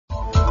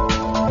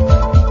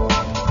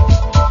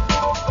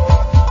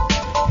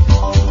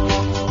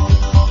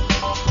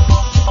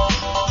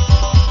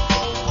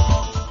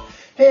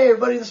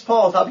this is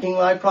Paul with Hobby King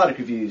Live Product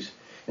Reviews.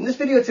 In this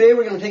video today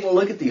we're going to be taking a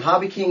look at the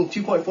Hobby King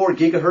 2.4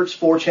 GHz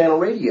 4-channel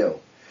radio.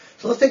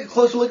 So let's take a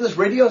closer look at this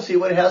radio and see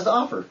what it has to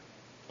offer.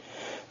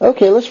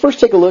 Okay, let's first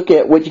take a look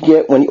at what you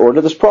get when you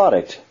order this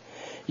product.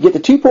 You get the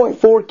 2.4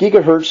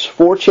 GHz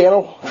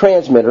 4-channel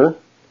transmitter,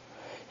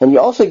 and you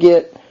also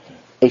get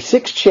a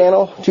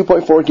 6-channel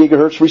 2.4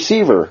 GHz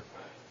receiver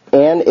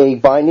and a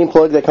binding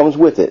plug that comes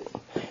with it.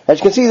 As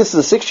you can see, this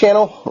is a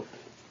 6-channel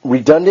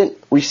redundant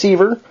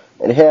receiver.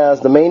 It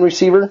has the main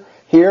receiver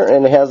here,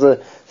 and it has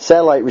a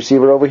satellite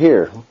receiver over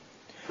here.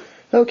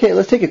 Okay,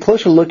 let's take a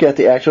closer look at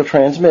the actual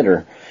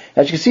transmitter.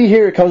 As you can see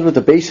here, it comes with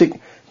a basic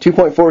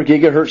 2.4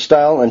 gigahertz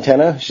style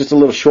antenna. It's just a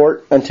little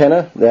short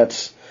antenna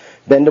that's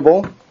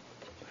bendable.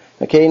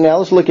 Okay, now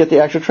let's look at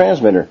the actual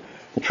transmitter.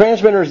 The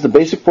transmitter is the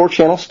basic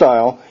 4-channel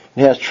style.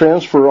 It has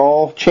trims for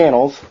all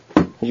channels.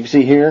 As you can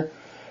see here,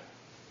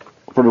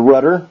 for the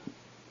rudder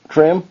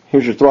trim,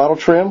 here's your throttle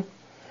trim,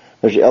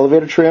 there's your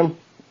elevator trim,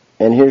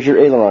 and here's your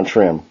aileron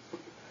trim.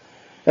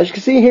 As you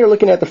can see here,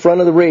 looking at the front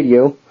of the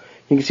radio,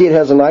 you can see it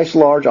has a nice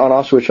large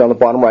on-off switch on the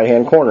bottom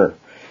right-hand corner.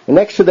 And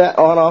next to that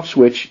on-off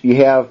switch, you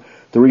have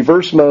the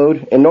reverse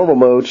mode and normal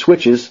mode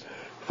switches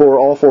for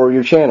all 4 of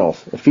your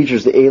channels. It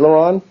features the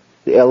aileron,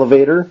 the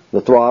elevator,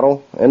 the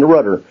throttle, and the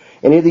rudder.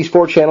 Any of these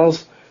 4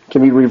 channels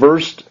can be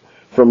reversed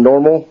from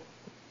normal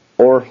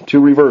or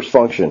to reverse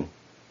function.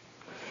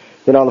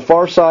 Then on the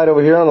far side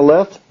over here on the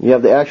left, you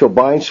have the actual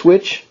bind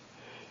switch.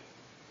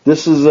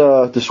 This is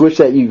the switch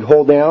that you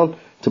hold down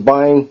to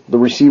bind the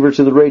receiver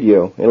to the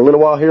radio. In a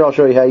little while here, I'll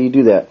show you how you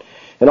do that.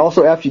 And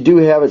also, after you do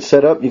have it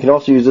set up, you can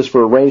also use this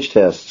for a range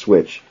test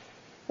switch.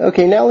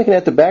 Okay, now looking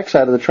at the back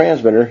side of the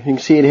transmitter, you can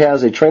see it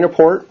has a trainer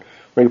port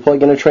where you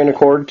plug in a trainer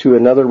cord to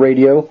another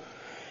radio.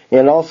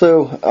 And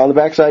also, on the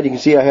back side, you can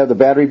see I have the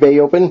battery bay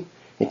open.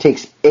 It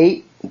takes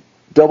 8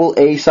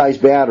 AA size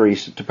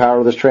batteries to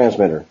power this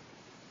transmitter.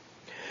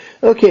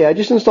 Okay, I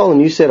just installed a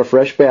new set of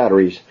fresh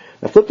batteries.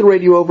 I flipped the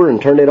radio over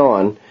and turned it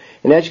on,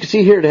 and as you can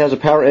see here, it has a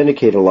power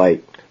indicator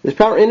light. This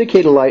power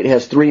indicator light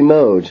has 3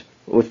 modes.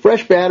 With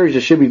fresh batteries,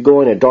 it should be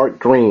going a dark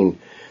green.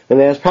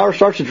 And as power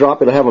starts to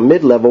drop, it'll have a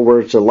mid-level where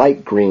it's a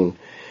light green.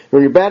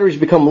 When your batteries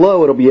become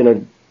low, it'll be in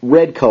a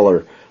red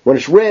color. When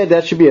it's red,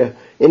 that should be an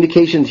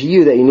indication to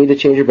you that you need to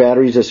change your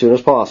batteries as soon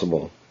as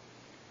possible.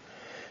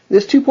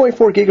 This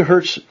 2.4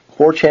 gigahertz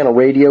 4-channel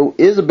radio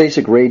is a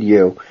basic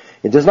radio.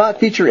 It does not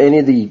feature any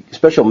of the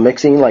special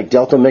mixing like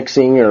delta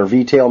mixing or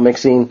V-tail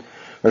mixing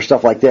or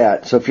stuff like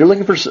that. So if you're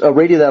looking for a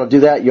radio that'll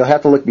do that, you'll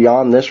have to look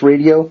beyond this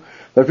radio.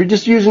 But if you're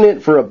just using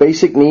it for a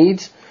basic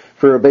needs,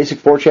 for a basic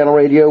 4-channel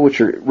radio,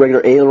 which are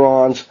regular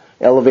ailerons,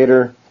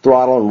 elevator,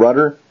 throttle, and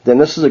rudder, then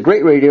this is a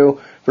great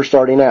radio for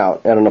starting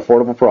out at an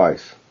affordable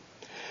price.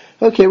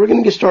 Okay, we're going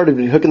to get started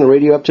with hooking the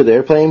radio up to the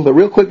airplane, but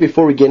real quick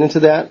before we get into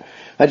that,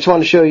 I just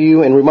want to show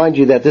you and remind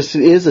you that this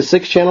is a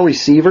 6-channel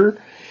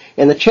receiver,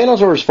 and the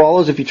channels are as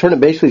follows. If you turn it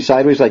basically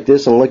sideways like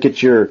this and look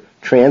at your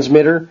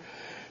transmitter,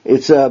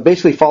 it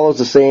basically follows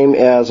the same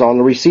as on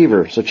the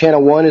receiver. So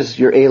channel 1 is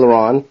your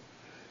aileron,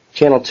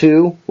 channel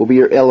 2 will be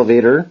your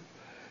elevator,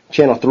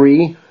 channel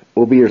 3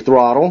 will be your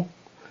throttle,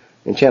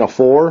 and channel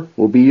 4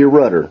 will be your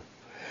rudder.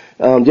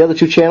 The other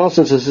 2 channels,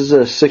 since this is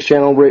a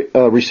 6-channel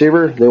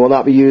receiver, they will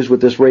not be used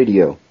with this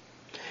radio.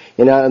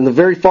 And on the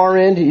very far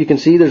end, you can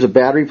see there's a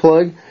battery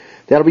plug.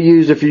 That'll be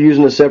used if you're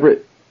using a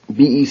separate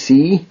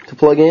BEC to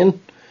plug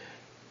in.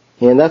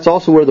 And that's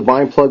also where the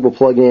bind plug will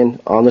plug in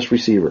on this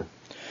receiver.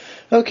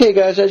 Okay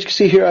guys, as you can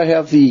see here, I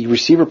have the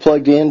receiver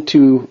plugged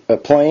into a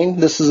plane.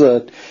 This is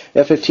a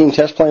F-15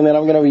 test plane that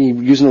I'm going to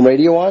be using the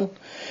radio on.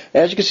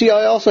 As you can see,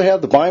 I also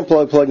have the bind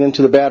plug plugged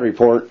into the battery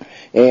port,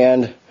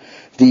 and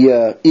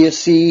the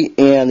ESC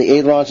and the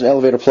ailerons and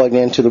elevator plugged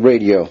into the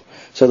radio.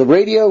 So the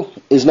radio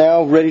is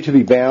now ready to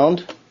be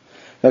bound.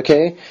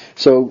 Okay,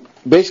 so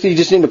basically you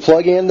just need to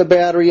plug in the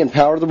battery and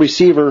power the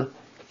receiver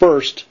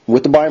first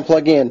with the bind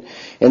plug in,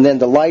 and then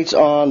the lights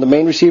on the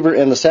main receiver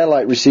and the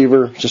satellite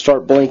receiver to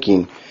start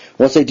blinking.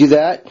 Once they do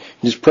that,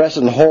 you just press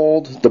and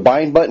hold the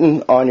bind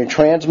button on your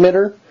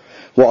transmitter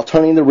while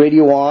turning the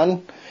radio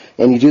on,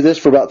 and you do this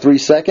for about 3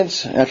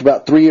 seconds. After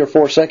about 3 or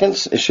 4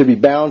 seconds, it should be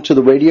bound to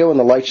the radio and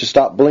the lights should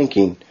stop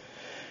blinking,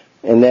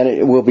 and then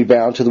it will be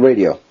bound to the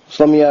radio.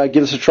 So let me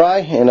give this a try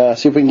and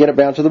see if we can get it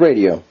bound to the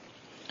radio.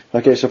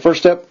 Okay, so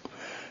first step,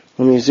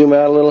 let me zoom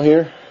out a little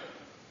here.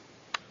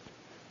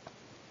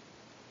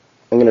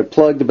 I'm going to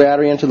plug the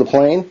battery into the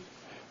plane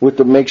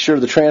to make sure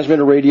the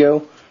transmitter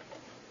radio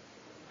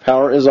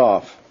power is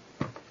off.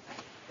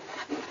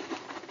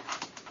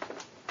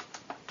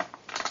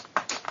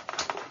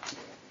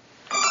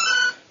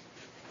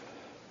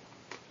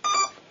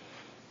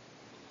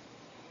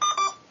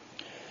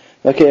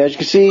 Okay, as you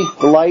can see,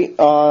 the light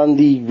on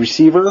the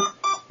receiver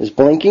is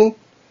blinking.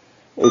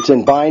 It's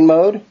in bind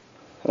mode.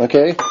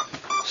 Okay,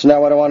 so now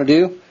what I want to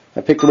do,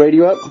 I pick the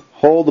radio up,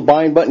 hold the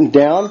bind button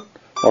down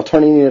while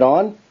turning it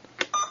on.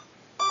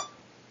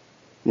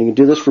 And you can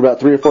do this for about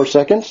 3 or 4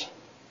 seconds.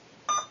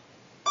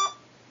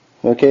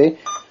 Okay,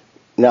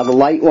 now the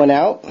light went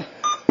out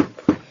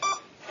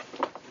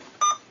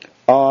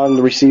on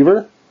the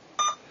receiver.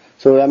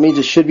 So that means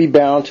it should be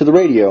bound to the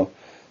radio. So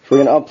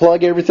we're going to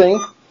unplug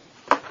everything.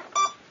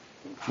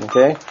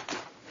 Okay.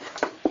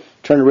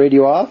 Turn the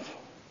radio off.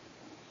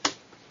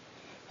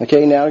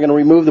 Okay, now we're going to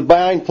remove the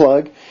bind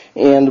plug,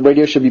 and the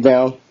radio should be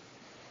bound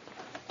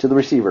to the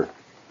receiver.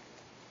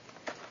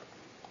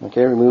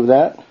 Okay, remove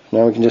that.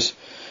 Now we can just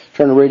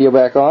turn the radio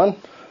back on.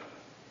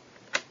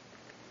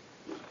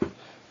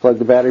 Plug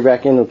the battery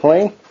back into the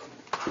plane.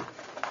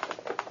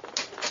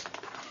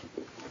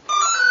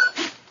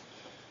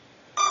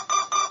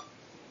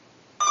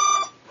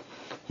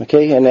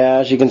 Okay, and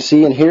as you can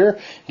see in here,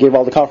 gave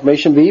all the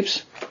confirmation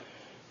beeps.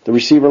 The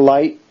receiver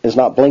light is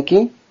not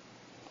blinking.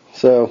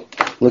 So,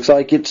 looks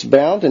like it's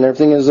bound and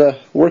everything is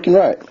working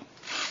right.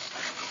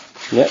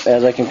 Yep,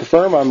 as I can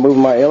confirm, I'm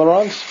moving my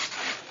ailerons.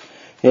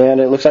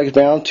 And it looks like it's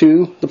bound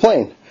to the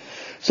plane.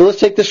 So let's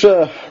take this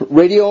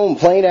radio and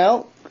plane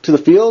out to the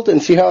field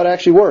and see how it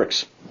actually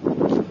works.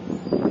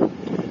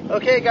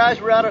 Okay guys,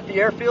 we're out at the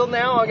airfield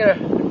now. I'm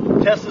going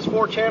to test this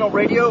 4-channel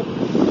radio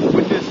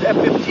with this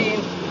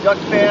F-15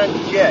 duct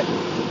fan jet.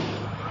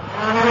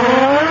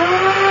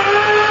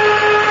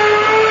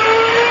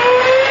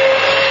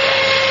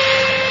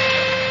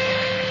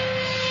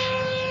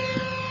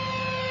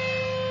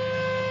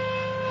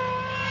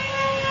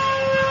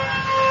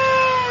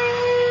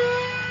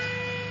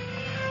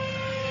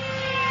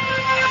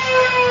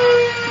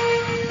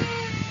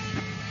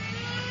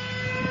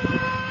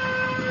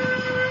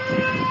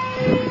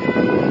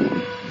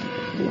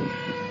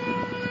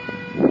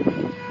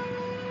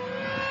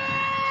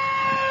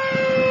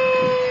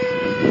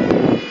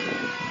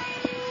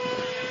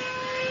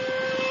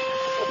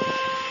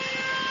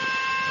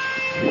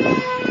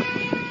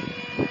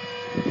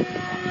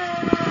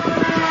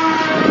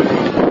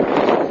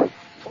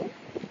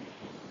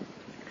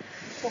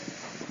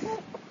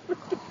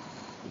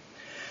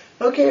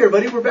 Okay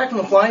everybody, we're back on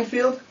the flying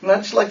field, and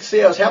I'd just like to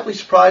say I was happily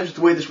surprised with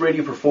the way this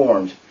radio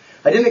performed.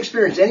 I didn't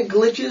experience any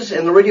glitches,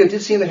 and the radio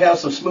did seem to have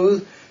some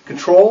smooth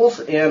controls,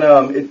 and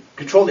it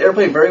controlled the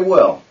airplane very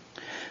well.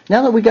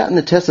 Now that we've gotten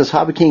to test this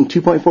Hobby King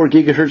 2.4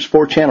 GHz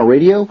 4-channel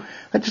radio,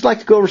 I'd just like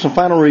to go over some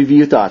final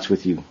review thoughts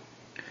with you.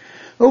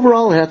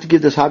 Overall, I have to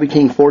give this Hobby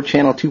King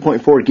 4-channel 2.4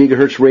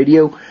 GHz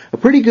radio a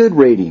pretty good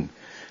rating.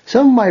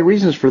 Some of my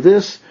reasons for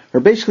this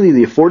are basically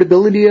the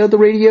affordability of the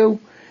radio,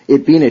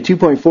 it being a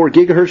 2.4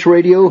 gigahertz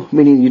radio,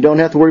 meaning you don't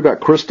have to worry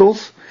about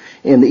crystals,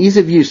 and the ease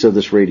of use of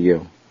this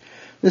radio.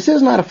 This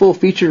is not a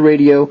full-featured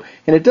radio,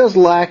 and it does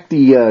lack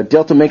the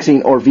delta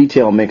mixing or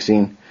VTAL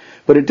mixing,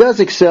 but it does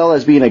excel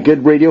as being a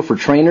good radio for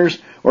trainers,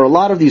 or a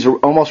lot of these are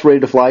almost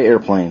ready-to-fly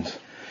airplanes.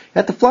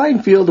 At the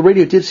flying field, the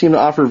radio did seem to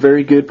offer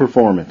very good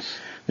performance.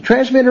 The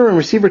transmitter and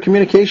receiver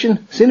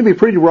communication seemed to be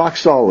pretty rock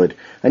solid.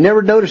 I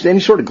never noticed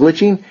any sort of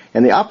glitching,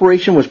 and the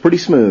operation was pretty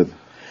smooth.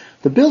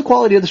 The build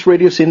quality of this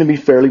radio seemed to be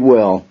fairly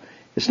well.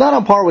 It's not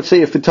on par with,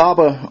 say, a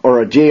Futaba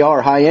or a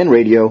JR high-end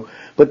radio,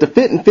 but the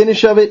fit and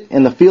finish of it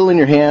and the feel in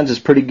your hands is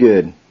pretty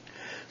good.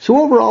 So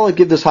overall, I'd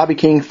give this Hobby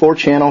King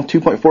 4-channel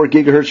 2.4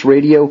 gigahertz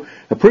radio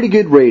a pretty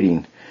good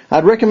rating.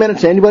 I'd recommend it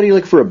to anybody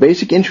looking for a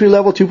basic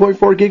entry-level 2.4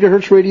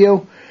 gigahertz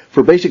radio,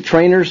 for basic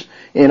trainers,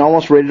 and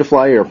almost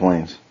ready-to-fly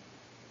airplanes.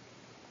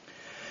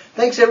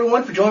 Thanks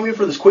everyone for joining me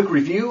for this quick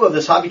review of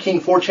this Hobby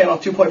King 4-channel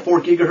 2.4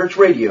 gigahertz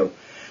radio.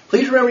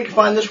 Please remember you can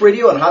find this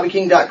radio on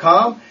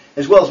hobbyking.com,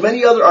 as well as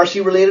many other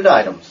RC-related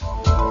items.